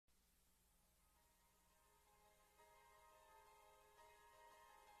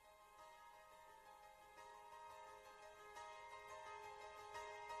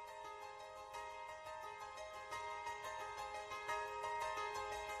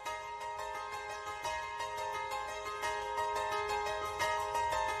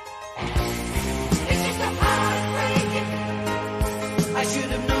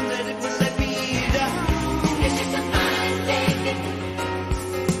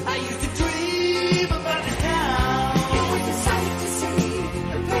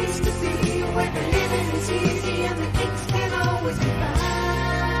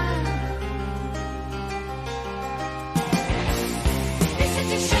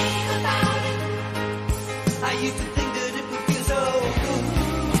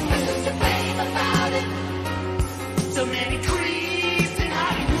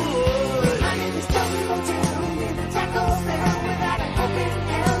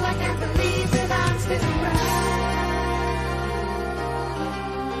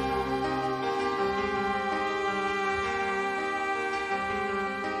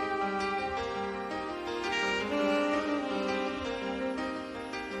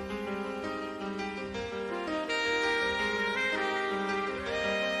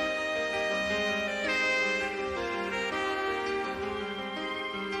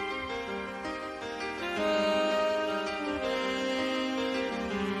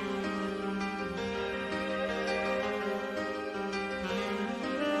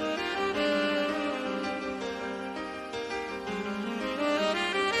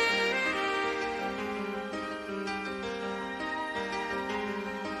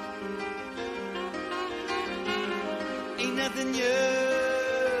nothing new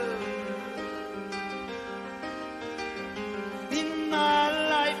in my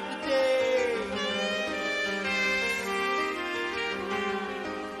life today.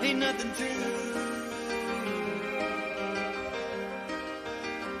 Ain't nothing true.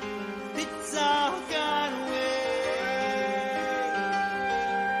 It's all gone away.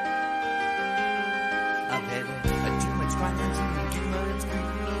 I've had too much wine and too much food.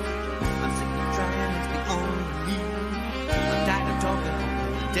 I'm sick of trying to be on me. I'm tired of talking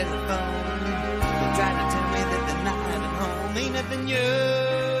on the telephone. They try to tell me that they're not at home. Ain't nothing new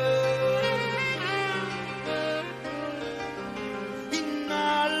in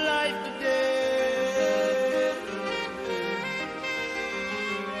my life today.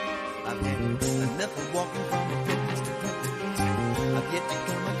 I've had enough of walking from place to place. I've yet to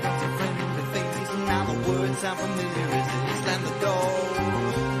come across a friendly face. And now the words sound familiar as they slam the door.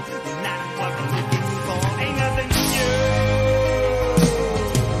 Not what I'm looking for. Ain't nothing new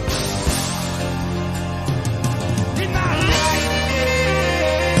in my life today.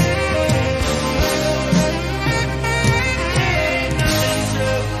 Ain't nothing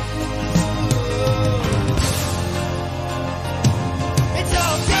true. It's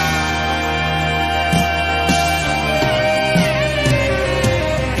all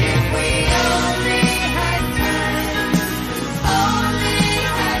If we only had time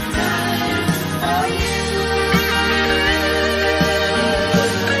for you.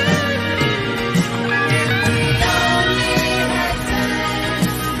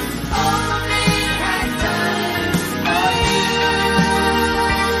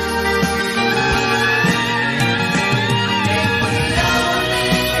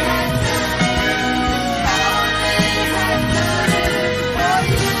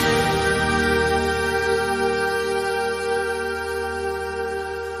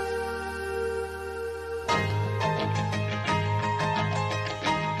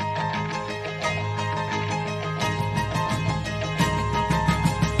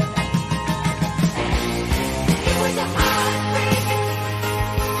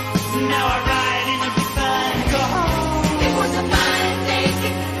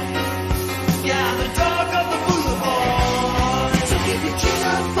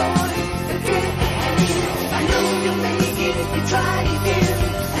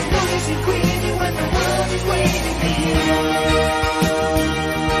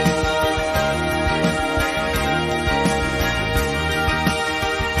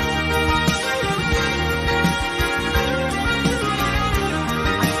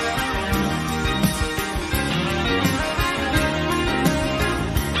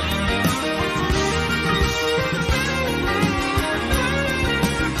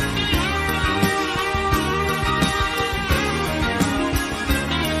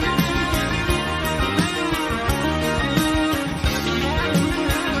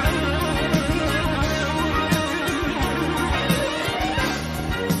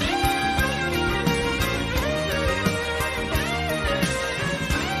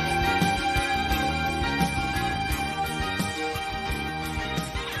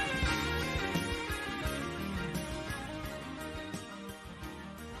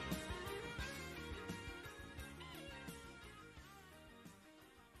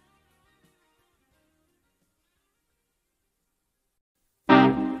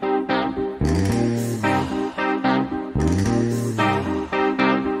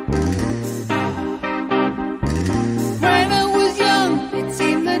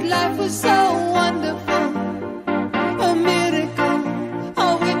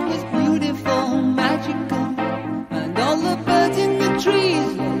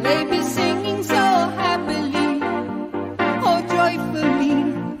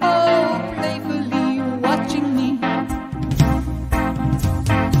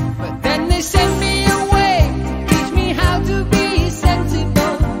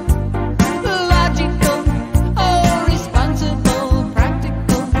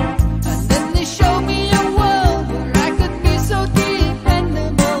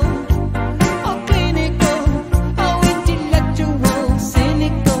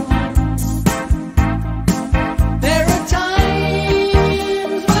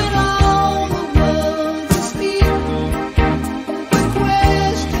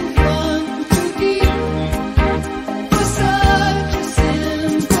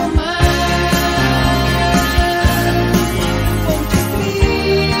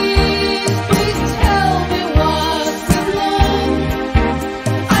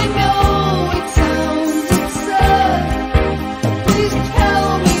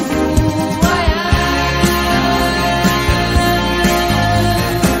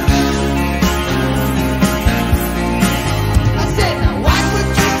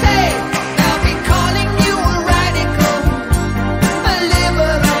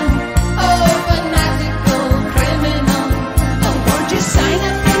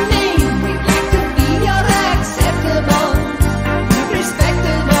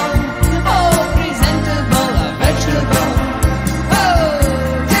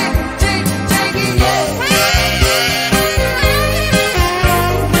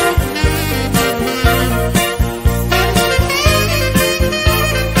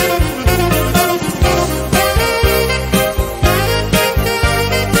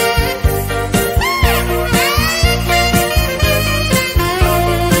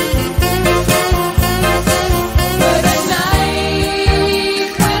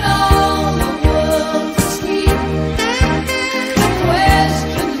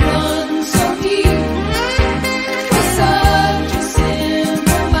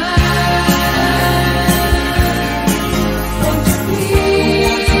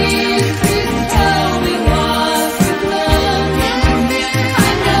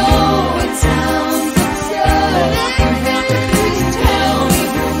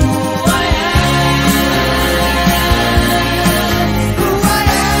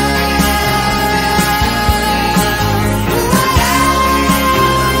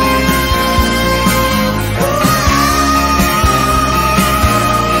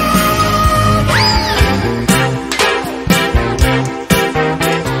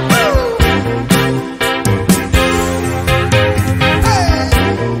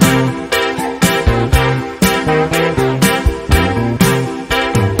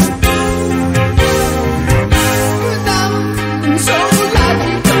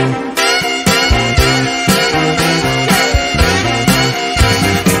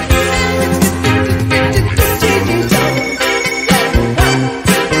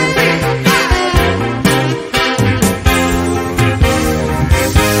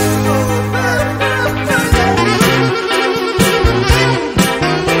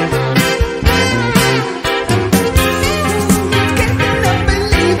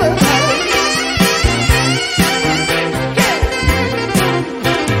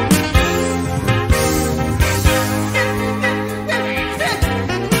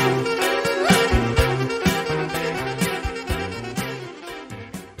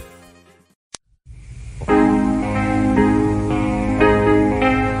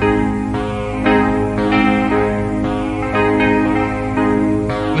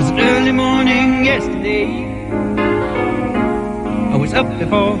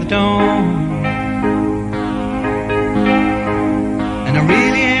 before the dawn. And I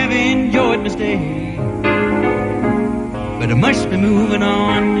really have enjoyed my stay, but I must be moving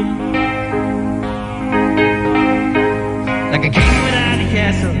on. Like a king without a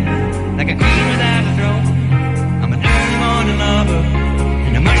castle, like a queen without a throne. I'm an early morning lover,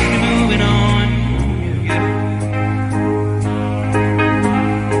 and I must be moving on. Yeah.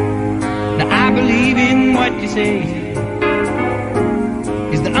 Now I believe in what you say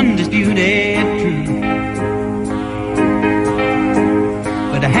is the undisputed truth,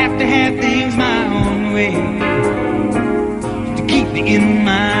 but I have to have things my own way to keep me in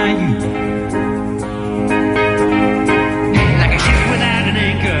my youth. Like a ship without an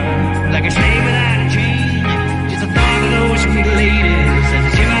anchor, like a slave without a chain, just a thought of those sweet ladies as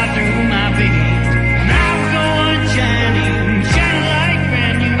they shiver through my veins. Now we're going shining, shining like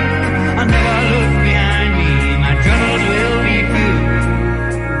brand new. I'll never look behind me, my troubles will be few.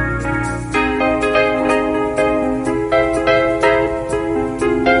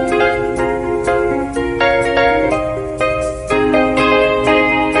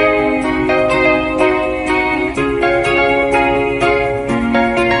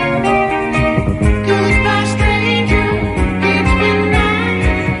 Goodbye, stranger. It's been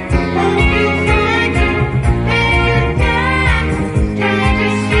nice. Hope you find me anytime. Glad to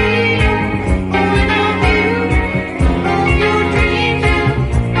see you. Going on you. Hope your dreams will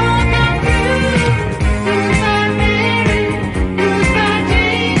all come true. Goodbye, Mary. Goodbye,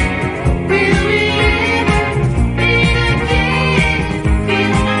 Jane. Will we ever meet again? Feel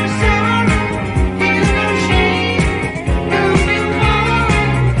no sorrow. Feel no shame. Don't feel warm.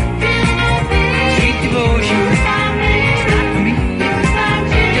 Feel no pain. Sweet devotion, Goodbye, Mary. not for me. Goodbye,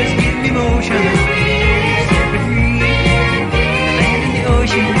 Jane. Just give me motion, set me free. The land and the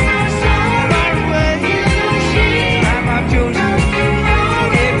ocean, far away. Life I've chosen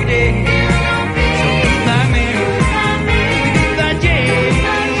every day. So goodbye, Mary. Goodbye, Jane.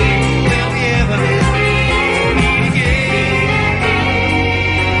 Will we ever meet again?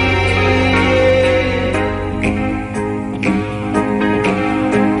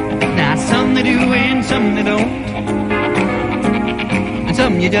 Now some they do and some they don't, and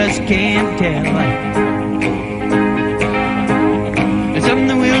some you just can't tell. And some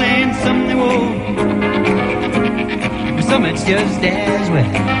they will and some they won't, and some it's just as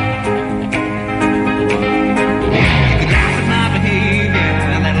well. You can laugh at my behavior,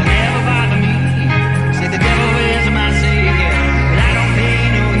 that'll never bother me. Say the devil is my savior, but I don't pay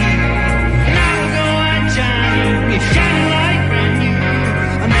no heed. And I will go on shining, it's shining like brand new.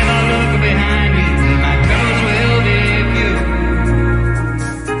 I'll never look behind me, my troubles will be few.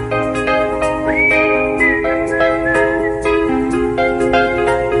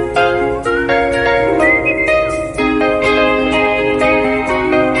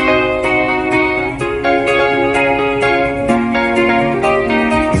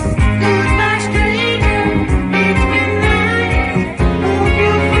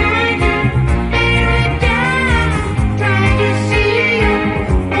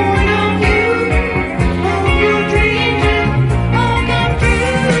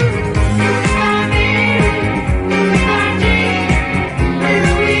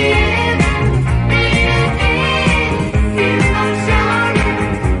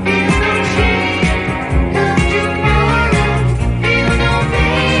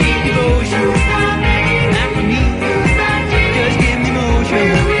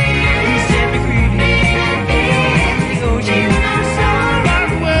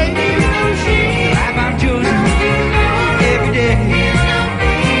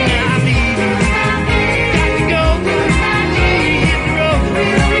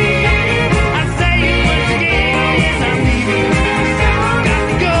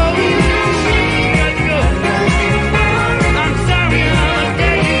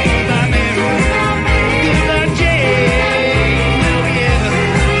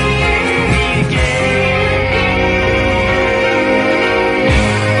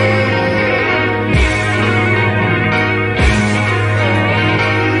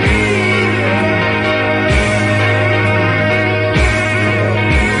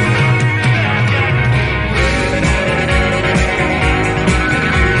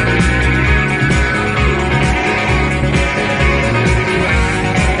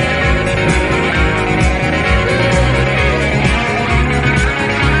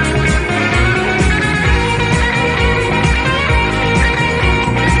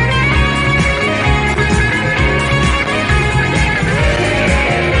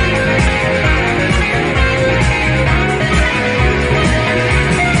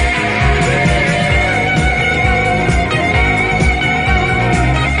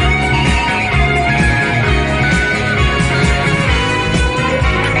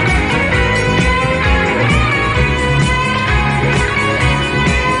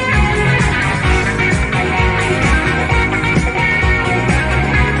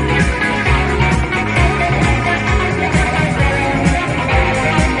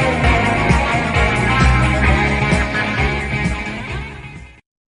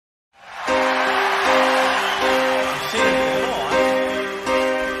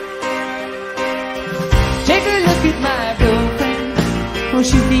 take a look at my girlfriend. Oh,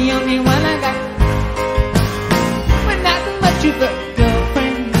 she's the only one I got. We're not much of a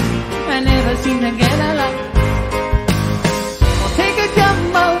girlfriend. I never seem to get along. I'll take a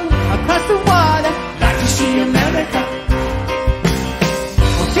jumbo across the water, like to see America.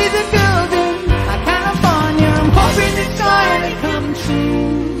 I'll see the girls in California. I'm hoping it's going to come true,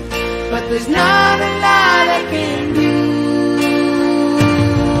 but there's not a lot I can do.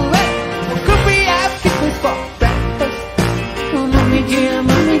 Well, could we have kittens for breakfast? Oh, mommy dear,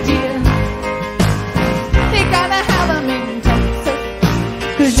 they gotta have them in Texas,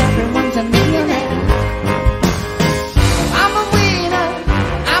 'cause everyone's a millionaire. I'm a winner,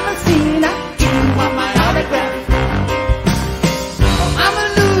 I'm a sinner, you want my autograph. I'm a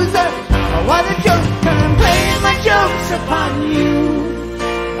loser, what a joker, I'm playing my jokes upon you,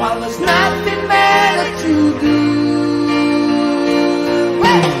 while there's nothing better to do.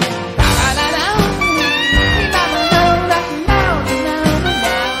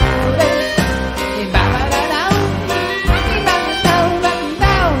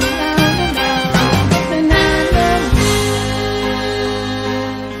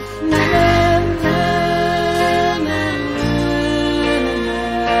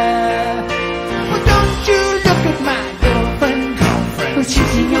 Well,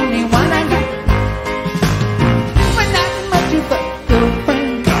 she's the only one I got. But not much of a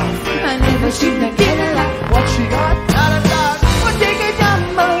girlfriend. I never seem to get a lot. What she got? Not a lot. We'll take a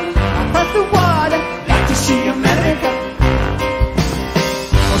jumbo across the water, like to see America.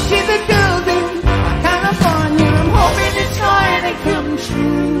 We'll see the girls in California. I'm hoping it's going to come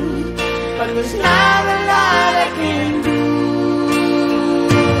true, but there's not a lot I can do.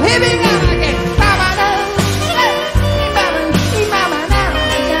 Here we go again.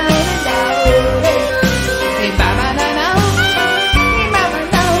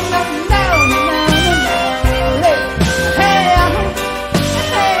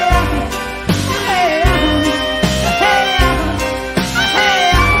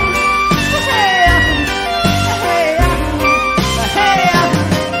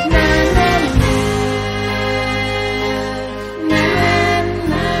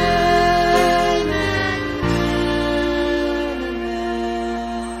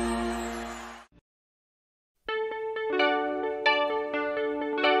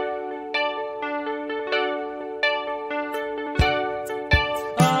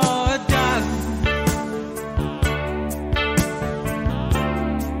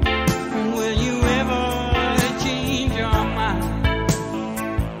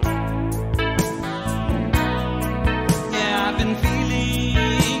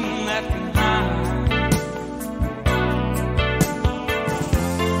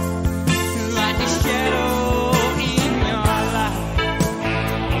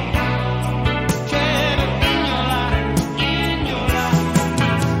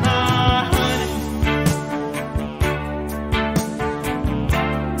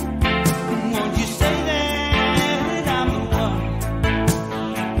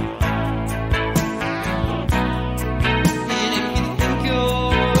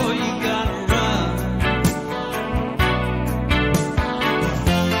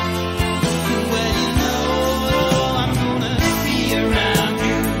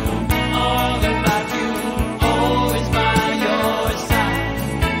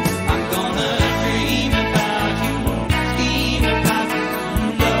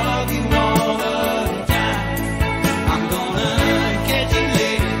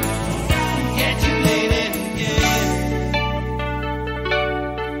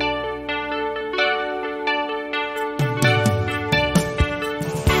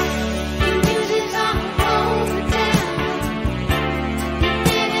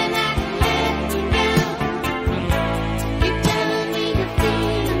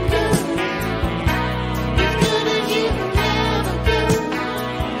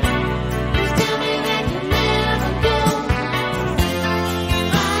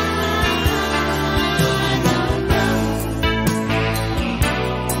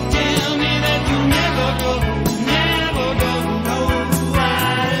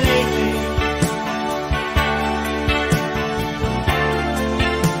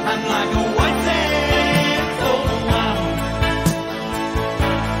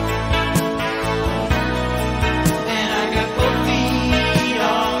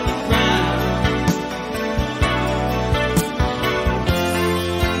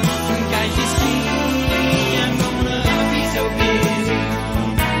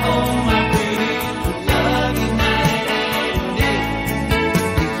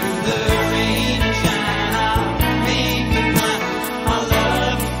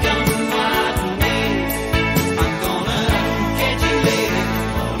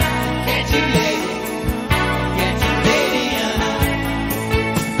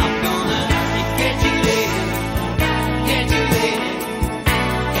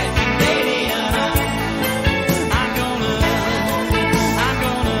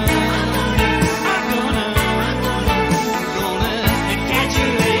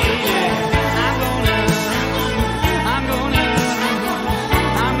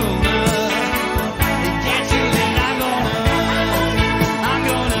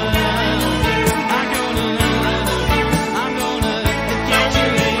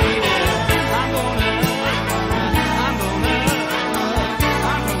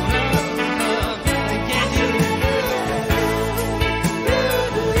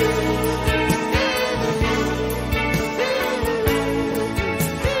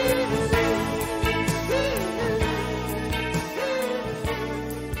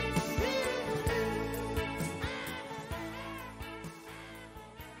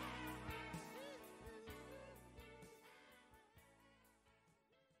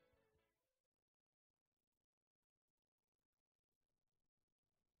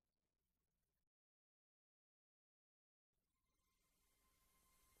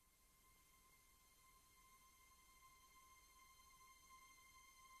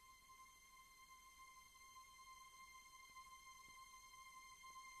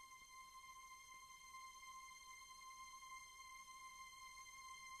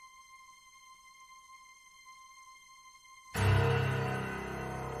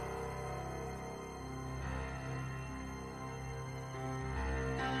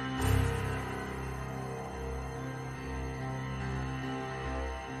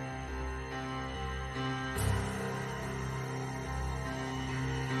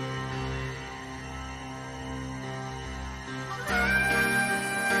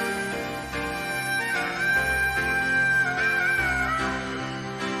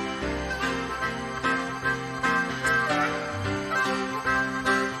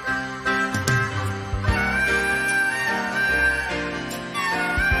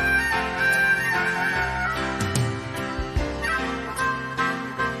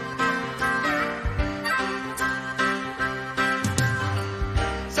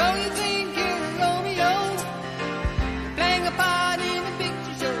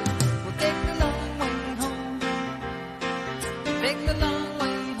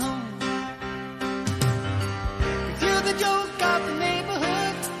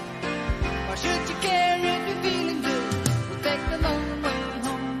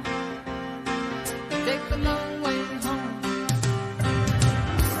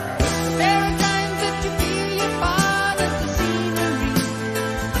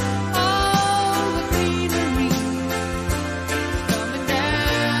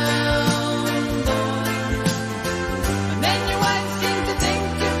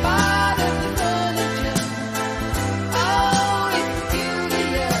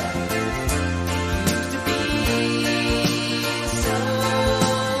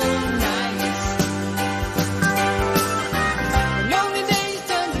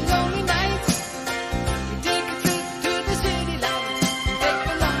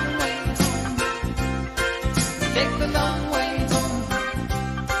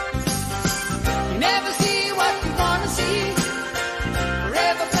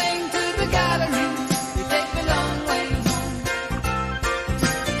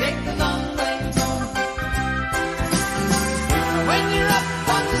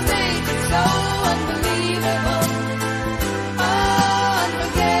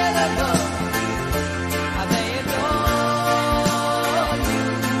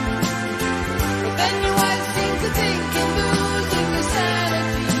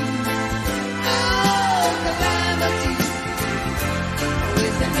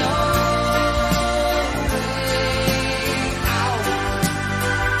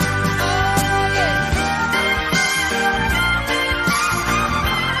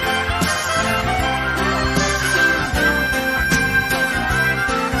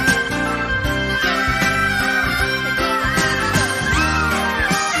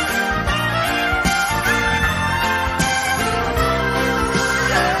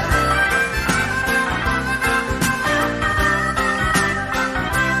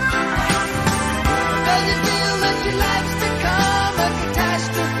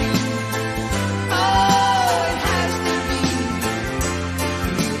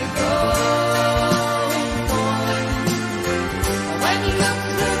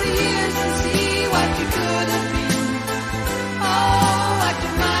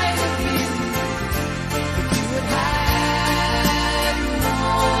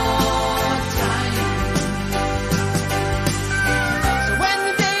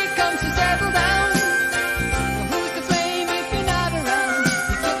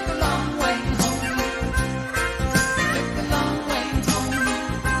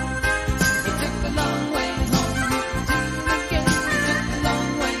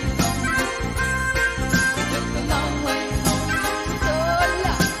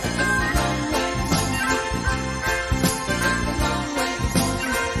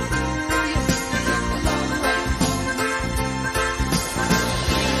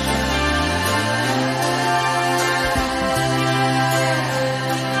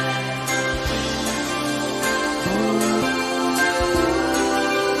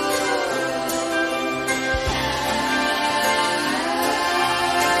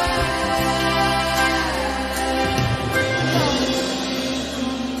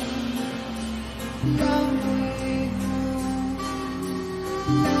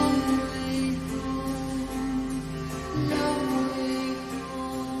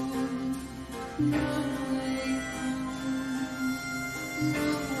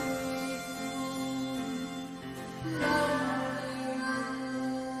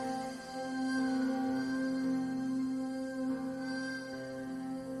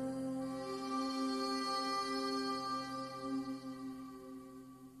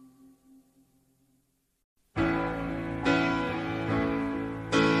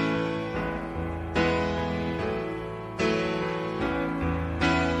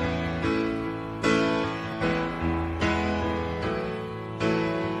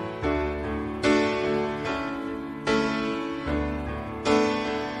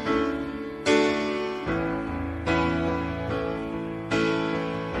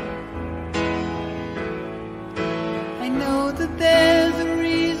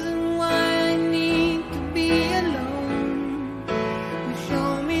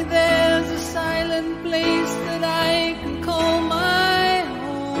 silent place that I can call my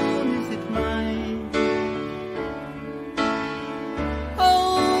own. Is it mine?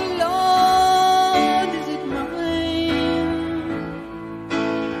 Oh Lord, is it mine?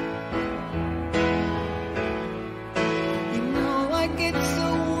 You know I get so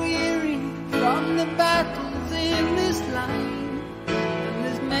weary from the battles in this line, and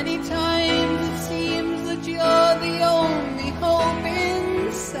there's many times it seems that you're the only hope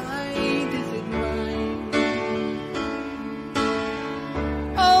inside. Is it mine?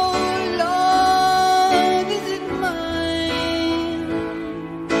 Oh Lord, is it mine?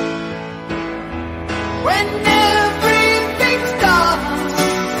 When everything's dark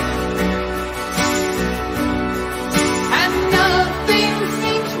and nothing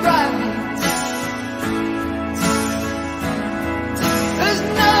seems right, there's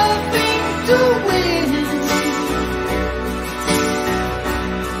nothing to win,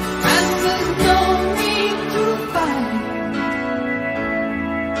 and there's no need to fight.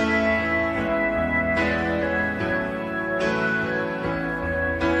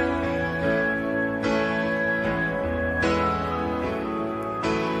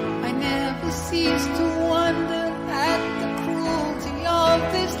 I never cease to wonder at the cruelty of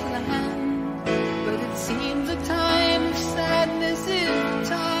this land, but it seems a time of sadness is the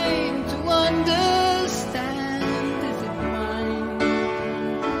time to understand. Is it mine?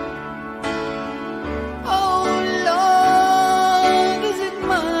 Oh Lord, is it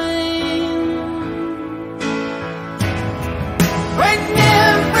mine? When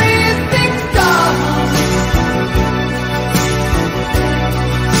everything's dark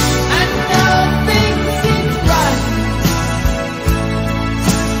and nothing seems right,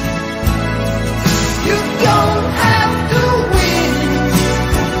 you don't have to win,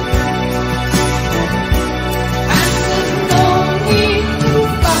 and there's no need to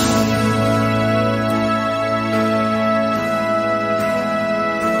fight.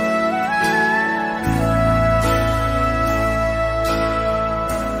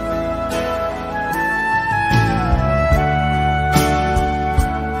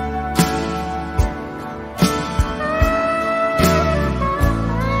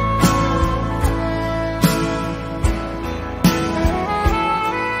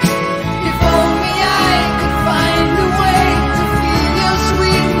 If only I could find a way to feel your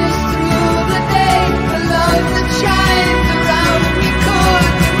sweetness through the day, the love that shines around me could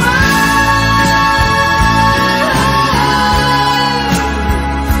be mine.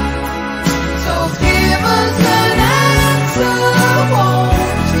 So give us an answer,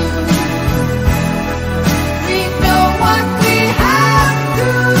 won't you? We know what we have to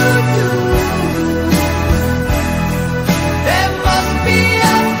do. There must be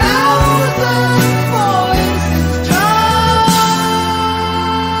 1,000 voices trying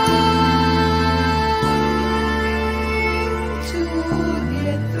to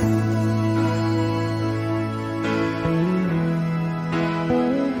get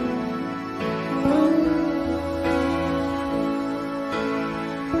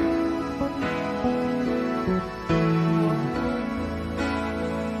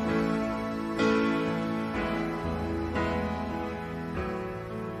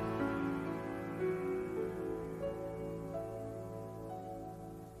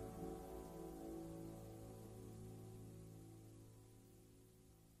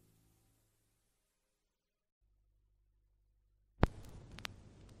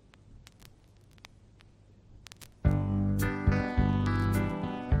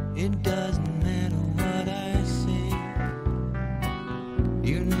It doesn't matter what I say,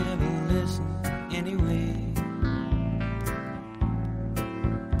 you never listen anyway.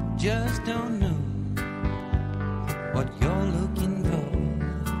 Just don't know what you're looking for.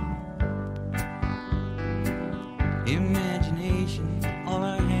 Imagination, all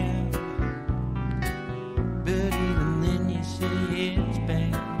I have, but even then you say it's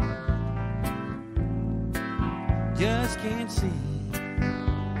bad. Just can't see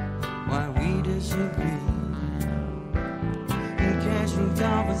why we disagree. And casual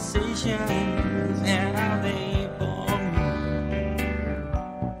conversations, how they bore me.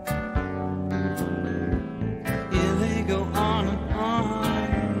 Yeah, they go on and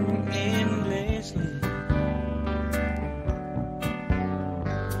on endlessly.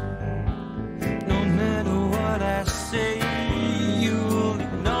 No matter what I say, you'll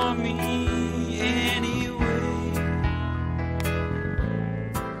ignore me anyway.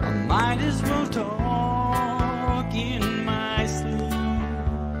 I might as well talk in my sleep.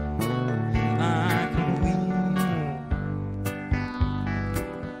 I can weep.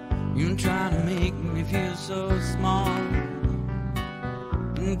 You're trying to make me feel so small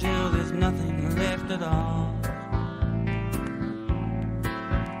and until there's nothing left at all.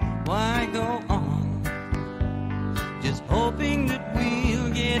 Why go on, just hoping that we'll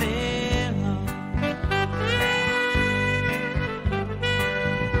get along?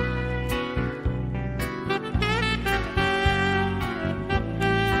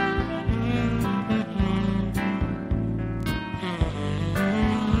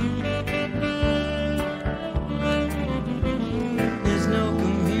 There's no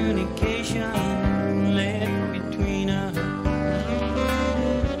communication left between us.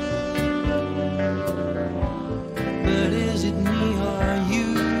 But is it me or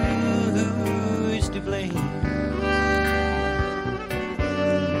you who's to blame?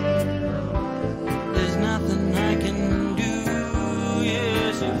 There's nothing I can do,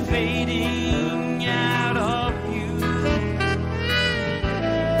 yes, you're fading out of view.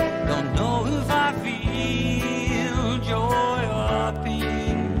 Don't know if I feel joy or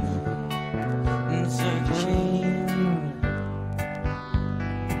pain, it's such a shame.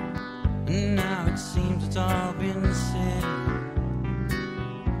 And now it seems it's all been said.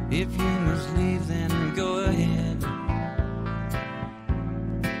 If you must leave, then go ahead.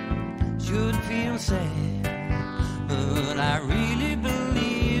 Should feel sad, but I really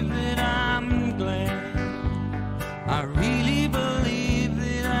believe that I'm glad. I really believe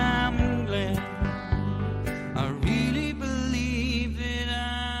that I'm glad. I really believe that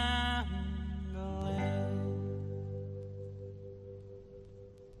I'm glad.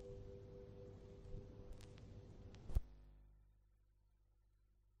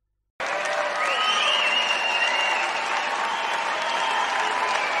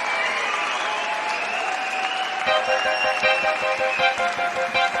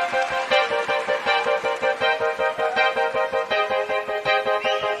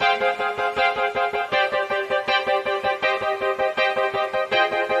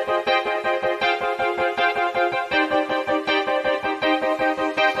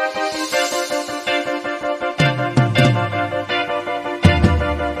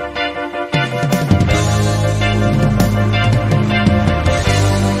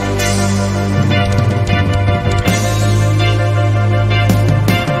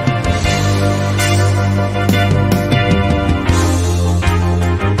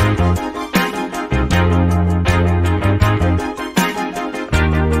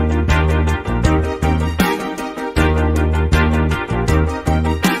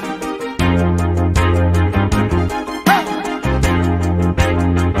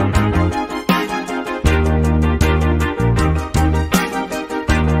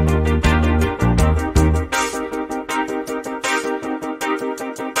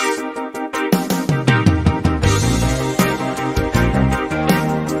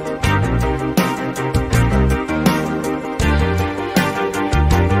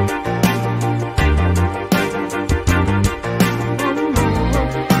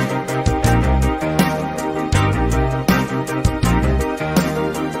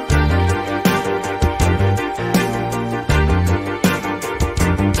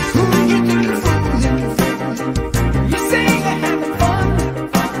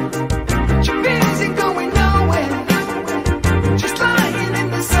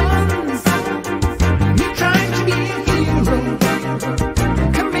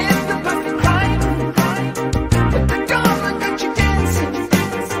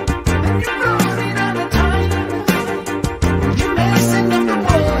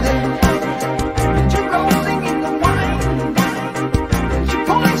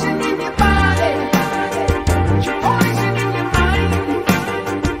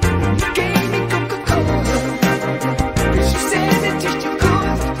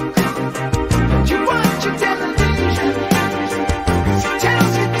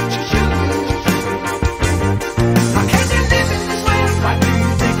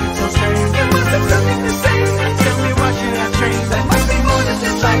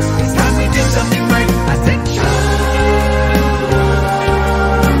 It's time we did something right. I said,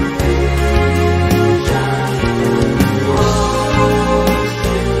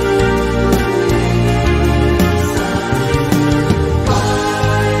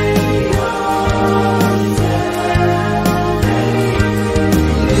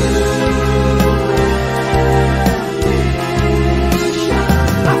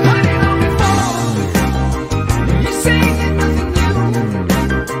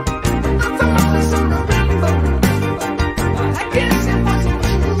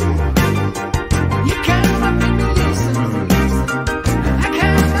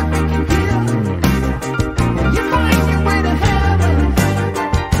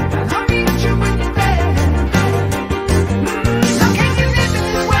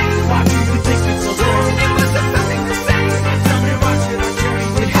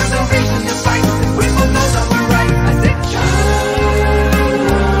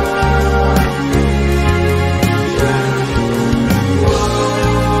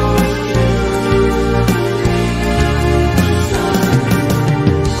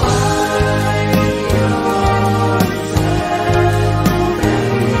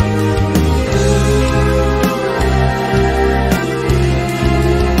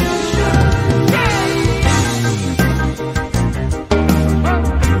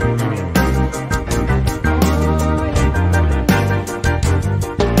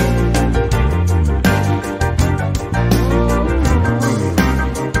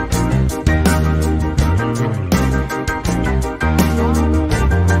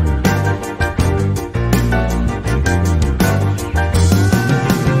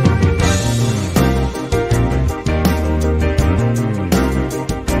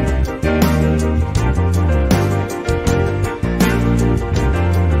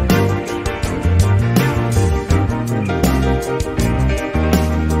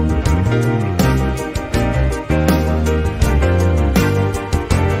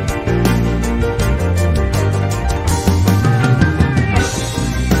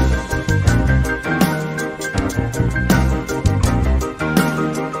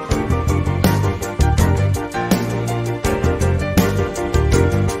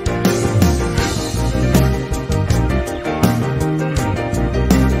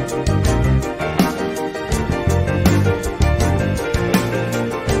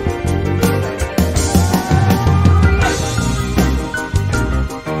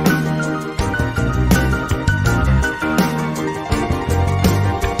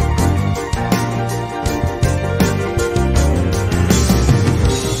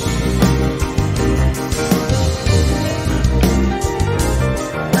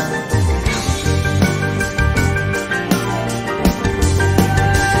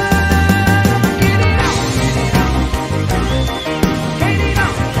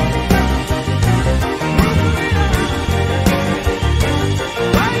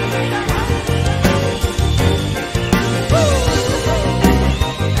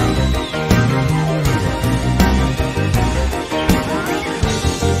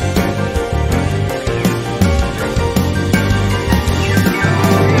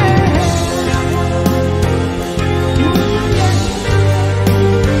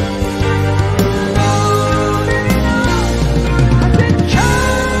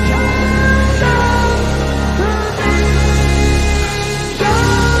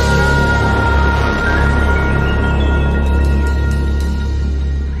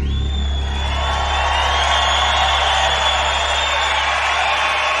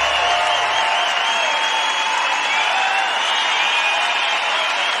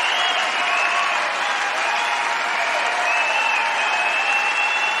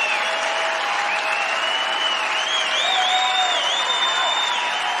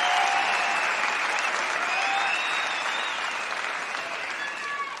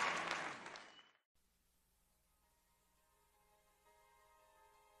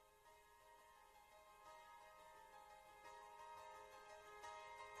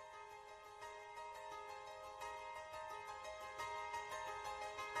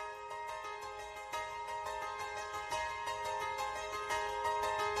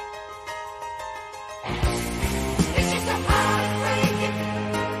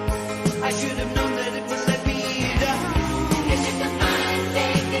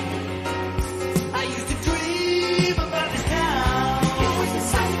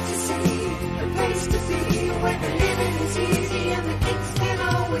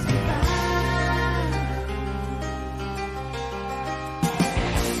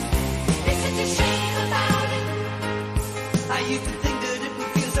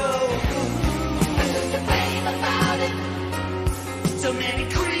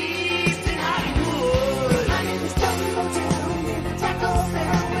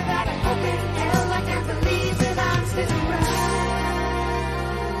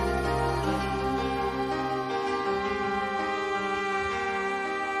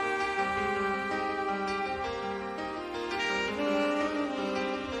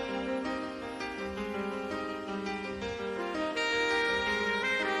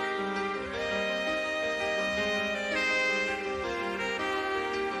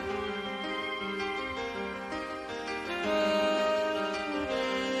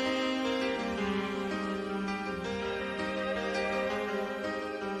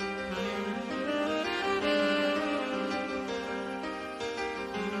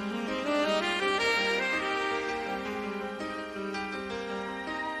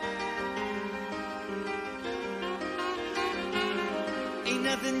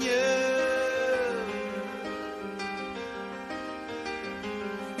 nothing new.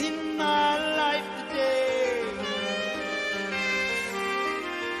 In my life today,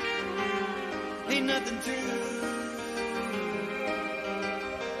 ain't nothing true.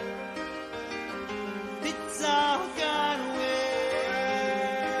 It's all gone away.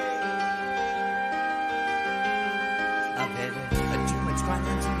 I've had too much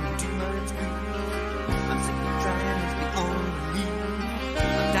violence and too much grief. I'm sick of trying to be on me.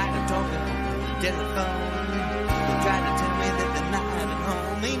 I'm tired of talking on the telephone. They try to tell me that the night at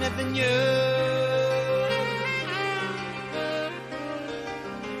home ain't nothing new.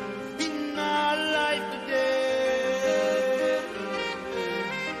 In my life today,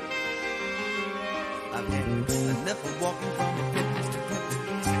 I've had enough of walking from place to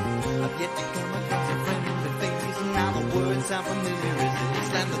place. I've yet to come across a friendly face, and now the words sound familiar as they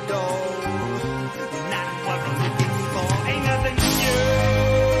slam the door.